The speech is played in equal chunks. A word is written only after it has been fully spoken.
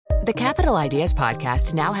The Capital Ideas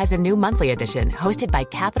podcast now has a new monthly edition hosted by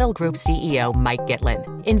Capital Group CEO Mike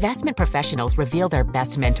Gitlin. Investment professionals reveal their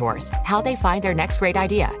best mentors, how they find their next great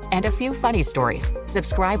idea, and a few funny stories.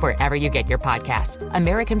 Subscribe wherever you get your podcasts.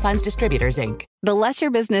 American Funds Distributors, Inc. The less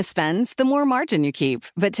your business spends, the more margin you keep.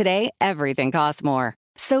 But today, everything costs more.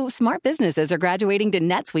 So smart businesses are graduating to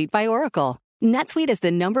NetSuite by Oracle. NetSuite is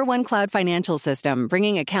the #1 cloud financial system,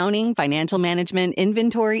 bringing accounting, financial management,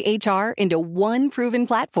 inventory, HR into one proven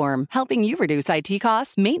platform, helping you reduce IT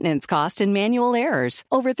costs, maintenance costs, and manual errors.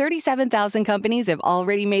 Over 37,000 companies have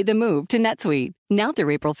already made the move to NetSuite. Now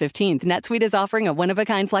through April 15th, NetSuite is offering a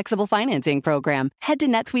one-of-a-kind flexible financing program. Head to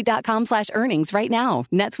netsuite.com/earnings right now.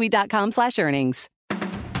 netsuite.com/earnings.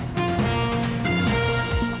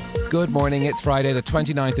 Good morning, it's Friday the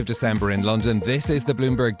 29th of December in London. This is the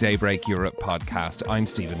Bloomberg Daybreak Europe podcast. I'm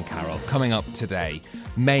Stephen Carroll. Coming up today,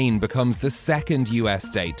 Maine becomes the second US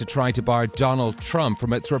state to try to bar Donald Trump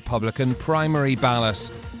from its Republican primary ballot.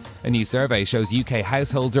 A new survey shows UK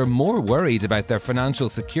households are more worried about their financial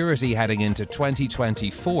security heading into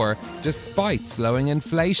 2024, despite slowing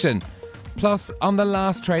inflation. Plus, on the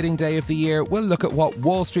last trading day of the year, we'll look at what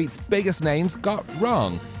Wall Street's biggest names got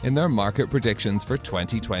wrong in their market predictions for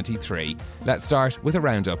 2023. Let's start with a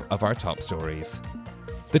roundup of our top stories.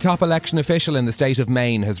 The top election official in the state of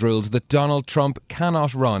Maine has ruled that Donald Trump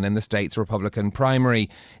cannot run in the state's Republican primary.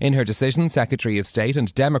 In her decision, Secretary of State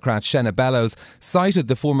and Democrat Shenna Bellows cited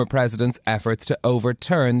the former president's efforts to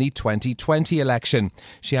overturn the 2020 election.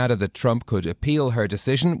 She added that Trump could appeal her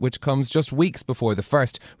decision, which comes just weeks before the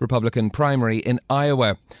first Republican primary in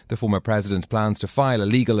Iowa. The former president plans to file a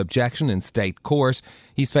legal objection in state court.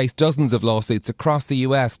 He's faced dozens of lawsuits across the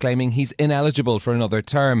US claiming he's ineligible for another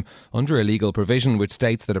term under a legal provision which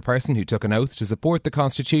states that a person who took an oath to support the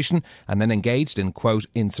Constitution and then engaged in, quote,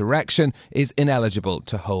 insurrection is ineligible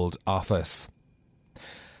to hold office.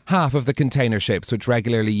 Half of the container ships which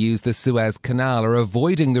regularly use the Suez Canal are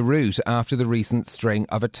avoiding the route after the recent string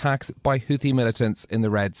of attacks by Houthi militants in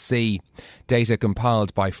the Red Sea. Data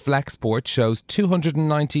compiled by Flexport shows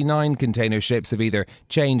 299 container ships have either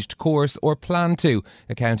changed course or plan to,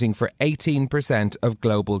 accounting for 18% of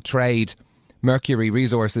global trade. Mercury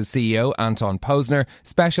Resources CEO Anton Posner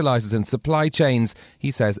specialises in supply chains.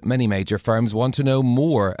 He says many major firms want to know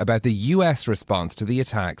more about the US response to the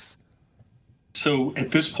attacks. So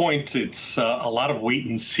at this point, it's a lot of wait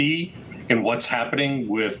and see in what's happening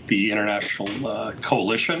with the international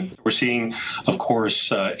coalition. We're seeing, of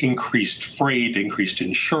course, increased freight, increased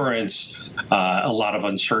insurance, a lot of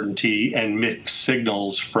uncertainty and mixed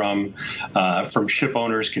signals from ship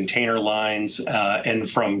owners, container lines, and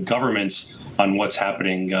from governments on what's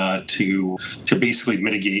happening to basically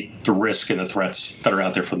mitigate the risk and the threats that are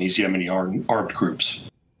out there from these Yemeni armed groups.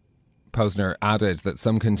 Posner added that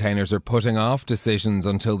some containers are putting off decisions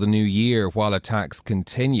until the new year while attacks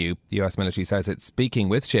continue. The US military says it's speaking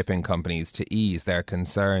with shipping companies to ease their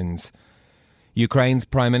concerns. Ukraine's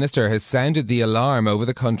Prime Minister has sounded the alarm over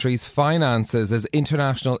the country's finances as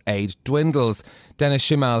international aid dwindles. Denis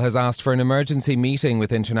Shimal has asked for an emergency meeting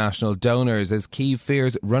with international donors as Kyiv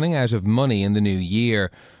fears running out of money in the new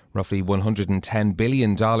year. Roughly $110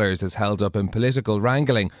 billion is held up in political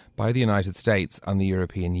wrangling by the United States and the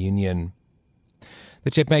European Union.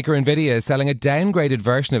 The chipmaker Nvidia is selling a downgraded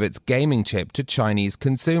version of its gaming chip to Chinese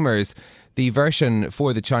consumers. The version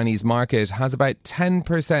for the Chinese market has about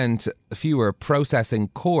 10% fewer processing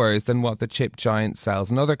cores than what the chip giant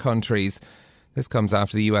sells in other countries. This comes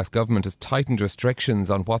after the US government has tightened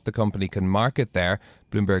restrictions on what the company can market there.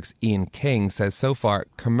 Bloomberg's Ian King says so far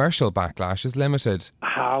commercial backlash is limited.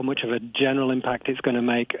 How much of a general impact it's going to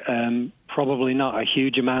make, probably not a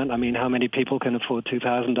huge amount. I mean, how many people can afford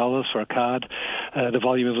 $2,000 for a card? The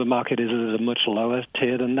volume of the market is at a much lower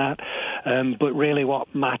tier than that. But really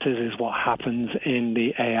what matters is what happens in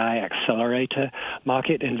the AI accelerator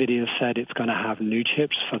market. NVIDIA said it's going to have new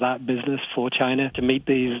chips for that business for China to meet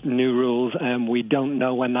these new rules. We don't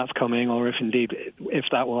know when that's coming or if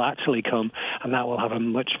that will actually come, and that will have a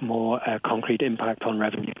much more concrete impact on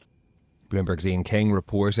revenue. Bloomberg's Ian King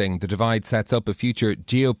reporting the divide sets up a future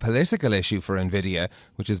geopolitical issue for Nvidia,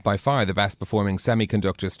 which is by far the best performing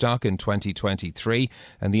semiconductor stock in 2023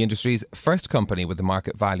 and the industry's first company with a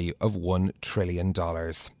market value of $1 trillion.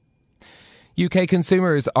 UK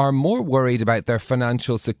consumers are more worried about their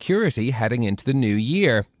financial security heading into the new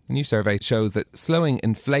year. A new survey shows that slowing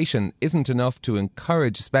inflation isn't enough to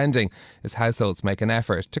encourage spending as households make an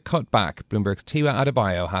effort to cut back. Bloomberg's Tiwa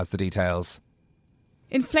Adebayo has the details.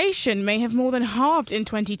 Inflation may have more than halved in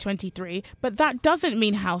 2023, but that doesn't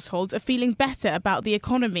mean households are feeling better about the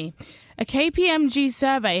economy. A KPMG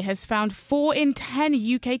survey has found 4 in 10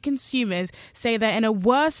 UK consumers say they're in a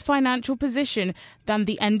worse financial position than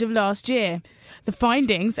the end of last year. The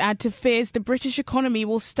findings add to fears the British economy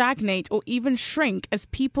will stagnate or even shrink as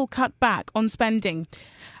people cut back on spending.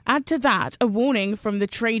 Add to that a warning from the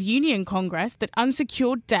Trade Union Congress that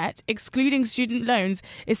unsecured debt, excluding student loans,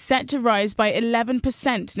 is set to rise by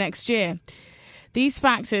 11% next year. These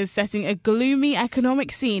factors setting a gloomy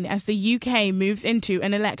economic scene as the UK moves into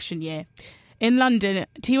an election year. In London,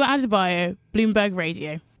 Tiwa Adebayo, Bloomberg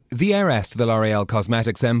Radio. The heiress to the L'Oreal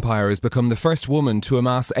Cosmetics empire has become the first woman to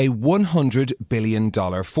amass a $100 billion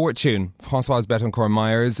fortune. Françoise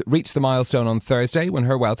Bettencourt-Meyers reached the milestone on Thursday when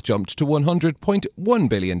her wealth jumped to $100.1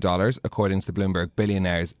 billion, according to the Bloomberg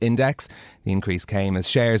Billionaires Index. The increase came as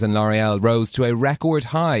shares in L'Oreal rose to a record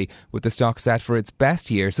high, with the stock set for its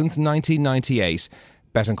best year since 1998.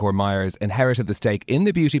 Bettencourt-Meyers inherited the stake in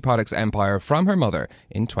the beauty products empire from her mother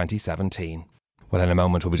in 2017. Well, in a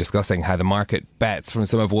moment, we'll be discussing how the market bets from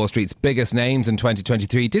some of Wall Street's biggest names in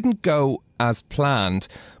 2023 didn't go as planned.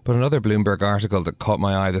 But another Bloomberg article that caught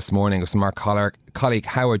my eye this morning was from our colleague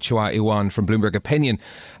Howard Chua-Iwan from Bloomberg Opinion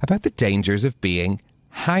about the dangers of being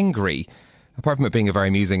hangry. Apart from it being a very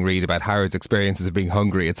amusing read about Howard's experiences of being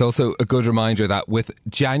hungry, it's also a good reminder that with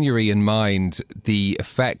January in mind, the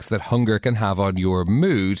effects that hunger can have on your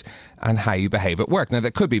mood and how you behave at work. Now,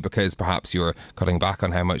 that could be because perhaps you're cutting back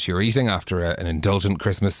on how much you're eating after an indulgent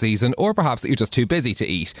Christmas season, or perhaps that you're just too busy to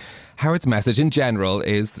eat. Howard's message in general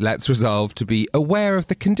is let's resolve to be aware of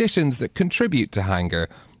the conditions that contribute to hunger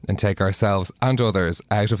and take ourselves and others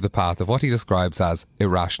out of the path of what he describes as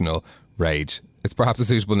irrational rage. It's perhaps a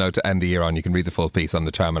suitable note to end the year on. You can read the full piece on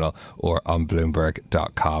the Terminal or on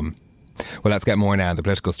Bloomberg.com. Well, let's get more now on the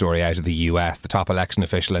political story out of the US. The top election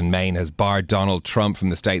official in Maine has barred Donald Trump from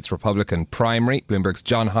the state's Republican primary. Bloomberg's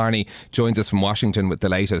John Harney joins us from Washington with the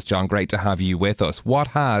latest. John, great to have you with us. What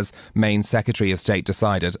has Maine's Secretary of State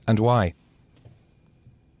decided and why?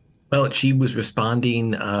 Well, she was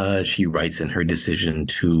responding, she writes in her decision,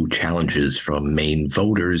 to challenges from Maine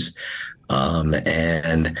voters,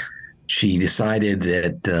 and she decided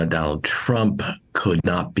that Donald Trump could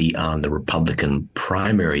not be on the Republican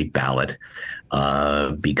primary ballot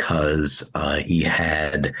because he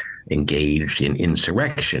had engaged in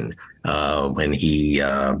insurrection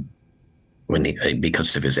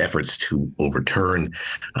because of his efforts to overturn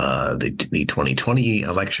the 2020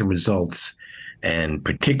 election results, and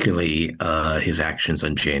particularly his actions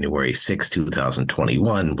on January 6,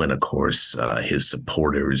 2021, when, of course, his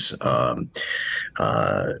supporters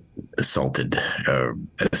assaulted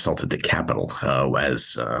the Capitol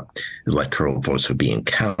as electoral votes were being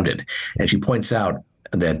counted. And she points out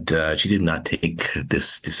that she did not take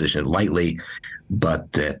this decision lightly,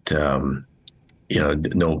 but that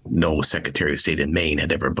no Secretary of State in Maine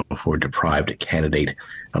had ever before deprived a candidate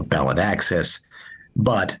of ballot access.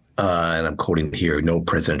 But, and I'm quoting here, no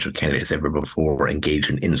presidential candidate has ever before engaged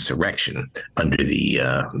in insurrection under the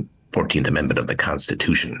 14th Amendment of the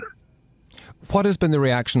Constitution. What has been the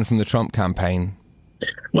reaction from the Trump campaign?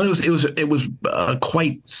 Well, it was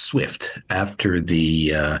quite swift after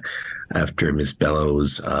Ms.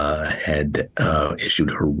 Bellows had issued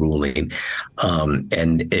her ruling, and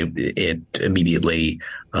it immediately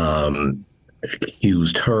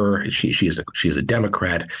accused her. She is a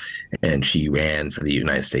Democrat, and she ran for the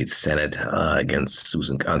United States Senate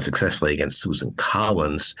unsuccessfully against Susan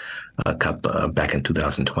Collins back in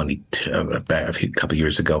 2020, a couple of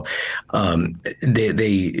years ago.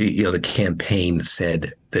 The campaign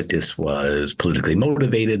said that this was politically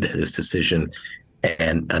motivated, this decision,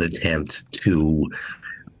 and an attempt to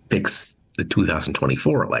fix the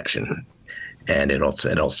 2024 election, and it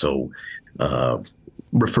also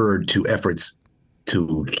referred to efforts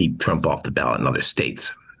to keep Trump off the ballot in other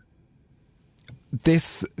states.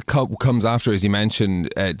 This comes after, as you mentioned,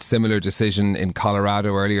 a similar decision in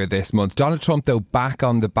Colorado earlier this month. Donald Trump, though, back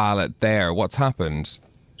on the ballot there. What's happened?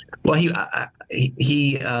 Well, he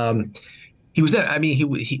was there. I mean,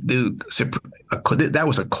 that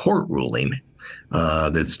was a court ruling,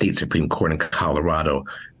 the state Supreme Court in Colorado,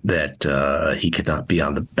 that he could not be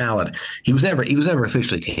on the ballot. He was never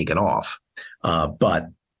officially taken off. But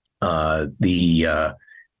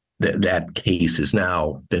that case has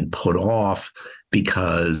now been put off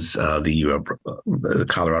because the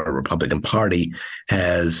Colorado Republican Party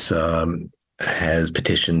has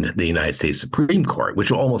petitioned the United States Supreme Court,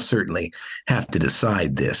 which will almost certainly have to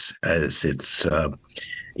decide this, as it's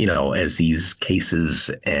as these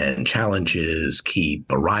cases and challenges keep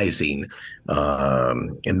arising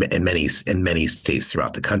in many states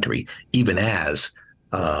throughout the country, even as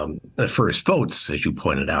The first votes, as you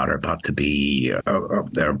pointed out, are about to be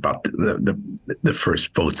they're about the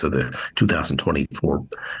first votes of the 2024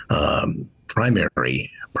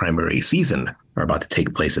 primary season are about to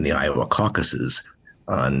take place in the Iowa caucuses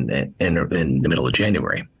in the middle of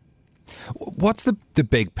January. What's the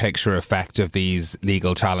big picture effect of these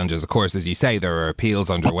legal challenges? Of course, as you say, there are appeals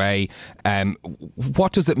underway.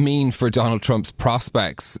 What does it mean for Donald Trump's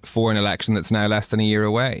prospects for an election that's now less than a year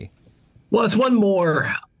away? Well, it's one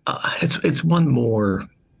more. It's one more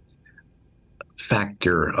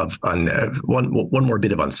factor of one more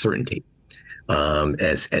bit of uncertainty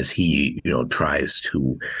as he tries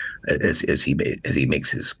to as he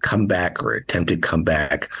makes his comeback or attempted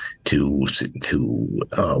comeback to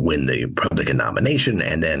win the Republican nomination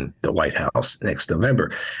and then the White House next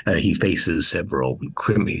November. He faces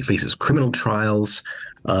criminal trials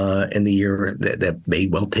in the year that may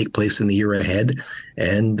well take place in the year ahead,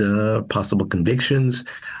 and possible convictions.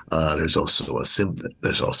 There's also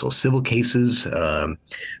civil cases,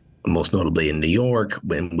 most notably in New York,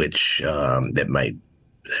 in which that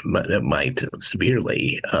might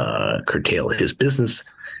severely curtail his business.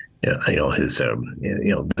 The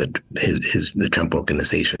Trump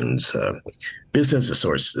Organization's business, the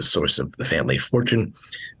source of the family fortune,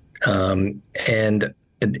 and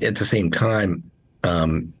at the same time,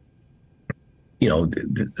 none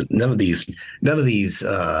of these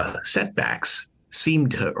setbacks seem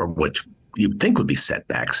to, or what you'd think would be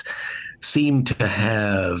setbacks, seem to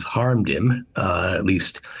have harmed him, at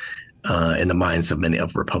least in the minds of many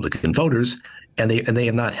of Republican voters, and they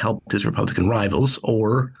have not helped his Republican rivals.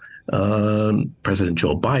 Or President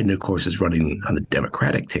Joe Biden, of course, is running on the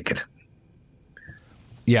Democratic ticket.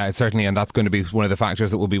 Yeah, certainly, and that's going to be one of the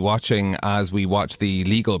factors that we'll be watching as we watch the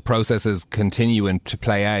legal processes continue to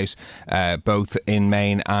play out, both in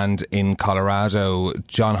Maine and in Colorado.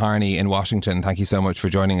 John Harney in Washington, thank you so much for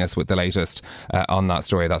joining us with the latest on that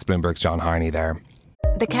story. That's Bloomberg's John Harney there.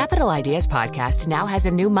 The Capital Ideas podcast now has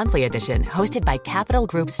a new monthly edition hosted by Capital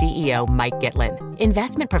Group CEO Mike Gitlin.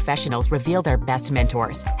 Investment professionals reveal their best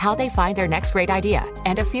mentors, how they find their next great idea,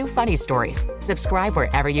 and a few funny stories. Subscribe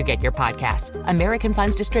wherever you get your podcasts. American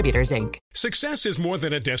Funds Distributors, Inc. Success is more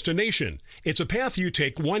than a destination. It's a path you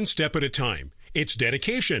take one step at a time. It's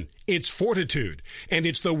dedication, it's fortitude, and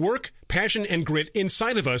it's the work, passion, and grit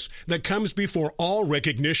inside of us that comes before all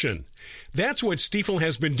recognition. That's what Stifel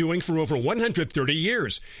has been doing for over 130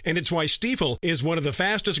 years, and it's why Stifel is one of the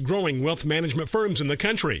fastest growing wealth management firms in the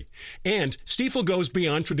country. And Stifel goes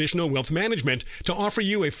beyond traditional wealth management to offer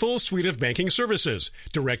you a full suite of banking services,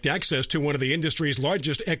 direct access to one of the industry's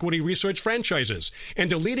largest equity research franchises,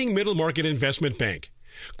 and a leading middle market investment bank.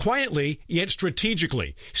 Quietly, yet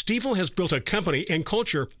strategically, Stifel has built a company and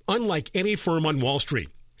culture unlike any firm on Wall Street.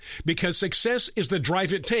 Because success is the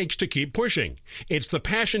drive it takes to keep pushing. It's the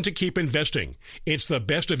passion to keep investing. It's the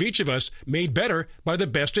best of each of us made better by the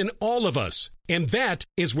best in all of us. And that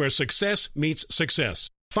is where success meets success.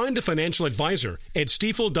 Find a financial advisor at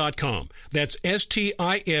Stifel.com. That's STIFEL.com.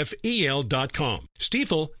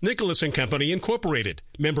 Stifel, Nicholas & Company, Incorporated.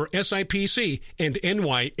 Member SIPC and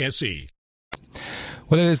NYSE.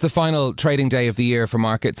 Well, it is the final trading day of the year for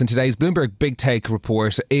markets, and today's Bloomberg Big Take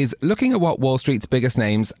report is looking at what Wall Street's biggest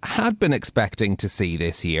names had been expecting to see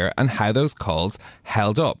this year and how those calls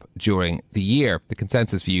held up during the year. The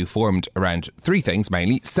consensus view formed around three things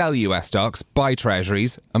mainly: sell US stocks, buy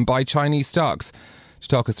treasuries, and buy Chinese stocks. To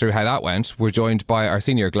talk us through how that went, we're joined by our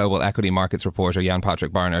senior global equity markets reporter, Jan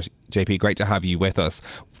Patrick Barnard. JP, great to have you with us.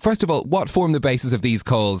 First of all, what formed the basis of these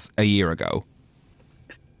calls a year ago?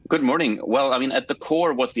 Good morning. Well, I mean, at the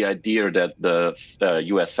core was the idea that the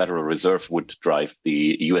U.S. Federal Reserve would drive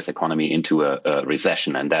the U.S. economy into a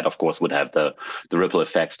recession, and that, of course, would have the ripple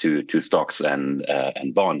effects to stocks and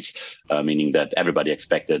bonds, meaning that everybody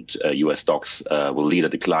expected U.S. stocks will lead a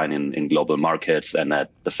decline in global markets, and that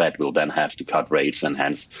the Fed will then have to cut rates, and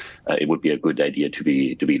hence it would be a good idea to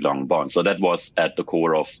be long bonds. So that was at the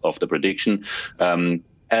core of the prediction.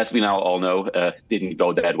 As we now all know, didn't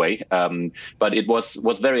go that way. But it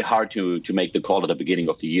was very hard to make the call at the beginning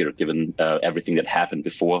of the year, given everything that happened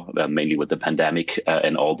before, mainly with the pandemic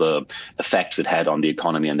and all the effects it had on the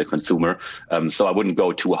economy and the consumer. So I wouldn't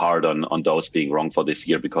go too hard on those being wrong for this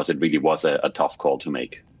year, because it really was a tough call to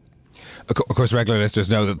make. Of course, regular listeners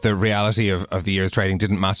know that the reality of the year's trading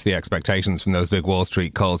didn't match the expectations from those big Wall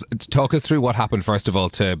Street calls. Talk us through what happened, first of all,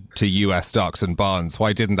 to US stocks and bonds.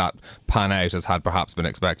 Why didn't that pan out as had perhaps been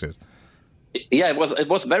expected? Yeah, it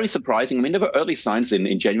was very surprising. I mean, there were early signs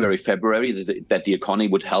in January, February that the economy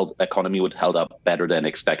would held up better than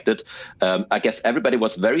expected. I guess everybody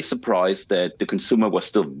was very surprised that the consumer was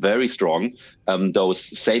still very strong. Those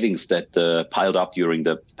savings that piled up during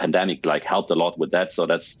the pandemic helped a lot with that. So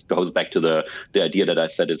that goes back to the idea that I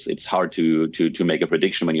said it's hard to make a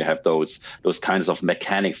prediction when you have those kinds of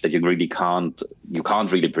mechanics that you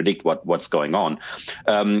can't really predict what's going on.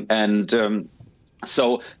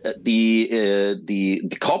 So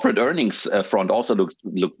the corporate earnings front also looked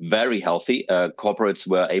very healthy. Corporates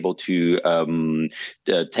were able to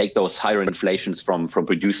take those higher inflations from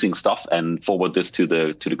producing stuff and forward this to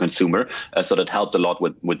the consumer. So that helped a lot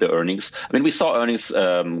with the earnings. I mean, we saw earnings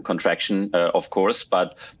contraction, of course,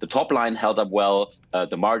 but the top line held up well.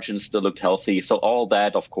 The margins still looked healthy. So all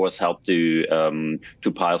that, of course, helped to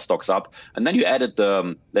pile stocks up. And then you added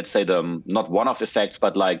let's say not one-off effects,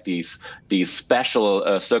 but these special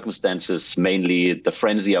circumstances, mainly the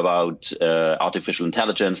frenzy about artificial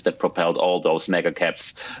intelligence that propelled all those mega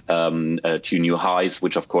caps to new highs,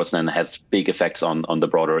 which of course then has big effects on the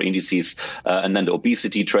broader indices. And then the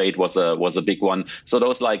obesity trade was a big one. So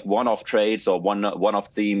those one-off trades or one-off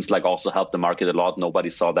themes also helped the market a lot. Nobody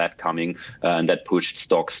saw that coming, and that pushed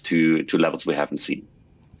stocks to levels we haven't seen.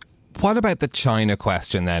 What about the China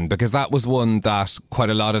question then? Because that was one that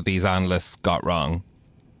quite a lot of these analysts got wrong.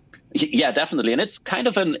 Yeah, definitely. And it's kind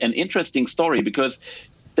of an interesting story because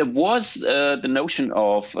there was the notion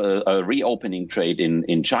of a reopening trade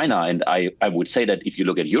in China. And I would say that if you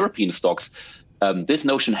look at European stocks, this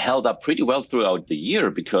notion held up pretty well throughout the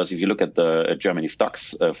year, because if you look at the Germany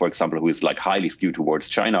stocks, for example, who is highly skewed towards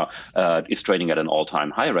China, is trading at an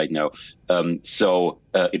all-time high right now. So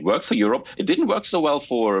it worked for Europe. It didn't work so well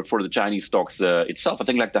for the Chinese stocks itself. I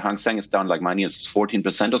think the Hang Seng is down minus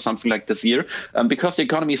 14% or something this year, because the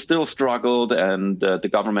economy still struggled, and the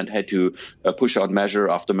government had to push out measure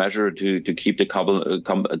after measure to keep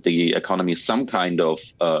the economy some kind of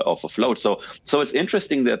afloat. So it's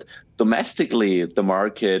interesting that domestically the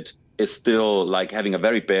market is still having a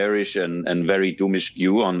very bearish and very doomish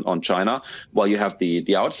view on China, while you have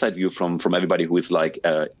the outside view from everybody who is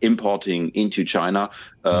importing into China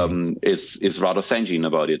is rather sanguine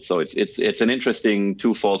about it. So it's an interesting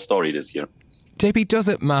twofold story this year. JP, does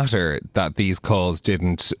it matter that these calls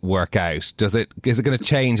didn't work out? Is it going to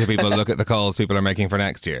change how people look at the calls people are making for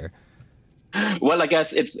next year? Well, I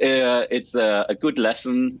guess it's a good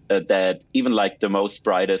lesson that even the most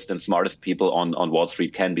brightest and smartest people on Wall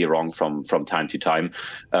Street can be wrong from time to time.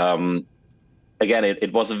 Again,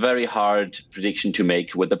 it was a very hard prediction to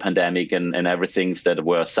make with the pandemic and everything that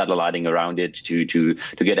were satelliting around it to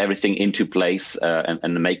get everything into place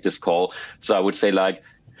and make this call. So I would say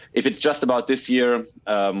if it's just about this year,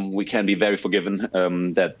 we can be very forgiven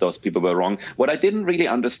that those people were wrong. What I didn't really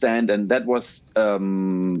understand, and that was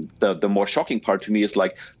the more shocking part to me, is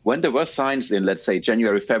when there were signs in, let's say,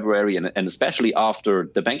 January, February, and especially after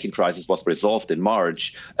the banking crisis was resolved in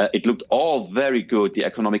March, it looked all very good. The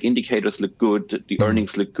economic indicators looked good. The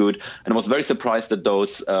earnings looked good. And I was very surprised that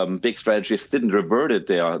those big strategists didn't reverted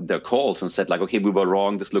their calls and said, okay, we were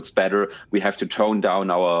wrong. This looks better. We have to tone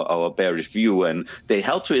down our bearish view. And they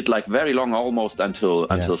held to it very long, almost until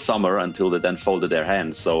summer, until they then folded their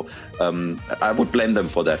hands. So I would blame them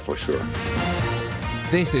for that for sure.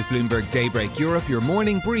 This is Bloomberg Daybreak Europe, your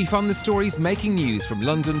morning brief on the stories making news from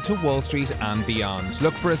London to Wall Street and beyond.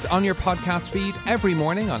 Look for us on your podcast feed every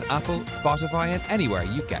morning on Apple, Spotify and anywhere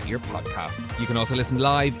you get your podcasts. You can also listen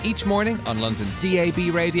live each morning on London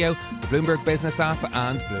DAB Radio, the Bloomberg Business app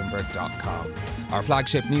and Bloomberg.com. Our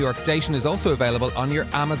flagship New York station is also available on your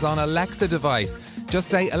Amazon Alexa device. Just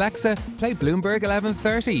say, Alexa, play Bloomberg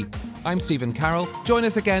 1130. I'm Stephen Carroll. Join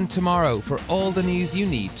us again tomorrow for all the news you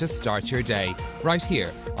need to start your day, right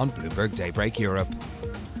here on Bloomberg Daybreak Europe.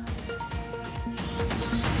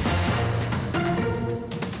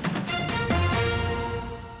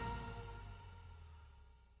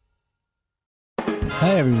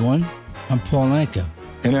 Hi everyone, I'm Paul Anka.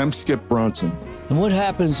 And I'm Skip Bronson. And what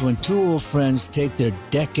happens when two old friends take their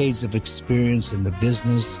decades of experience in the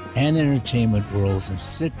business and entertainment worlds and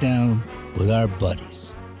sit down with our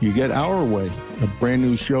buddies? You get Our Way, a brand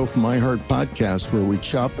new show from iHeart Podcast where we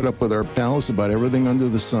chop it up with our pals about everything under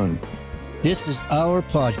the sun. This is our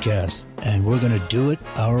podcast, and we're going to do it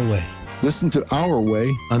our way. Listen to Our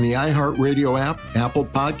Way on the iHeartRadio app, Apple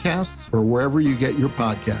Podcasts, or wherever you get your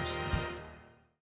podcasts.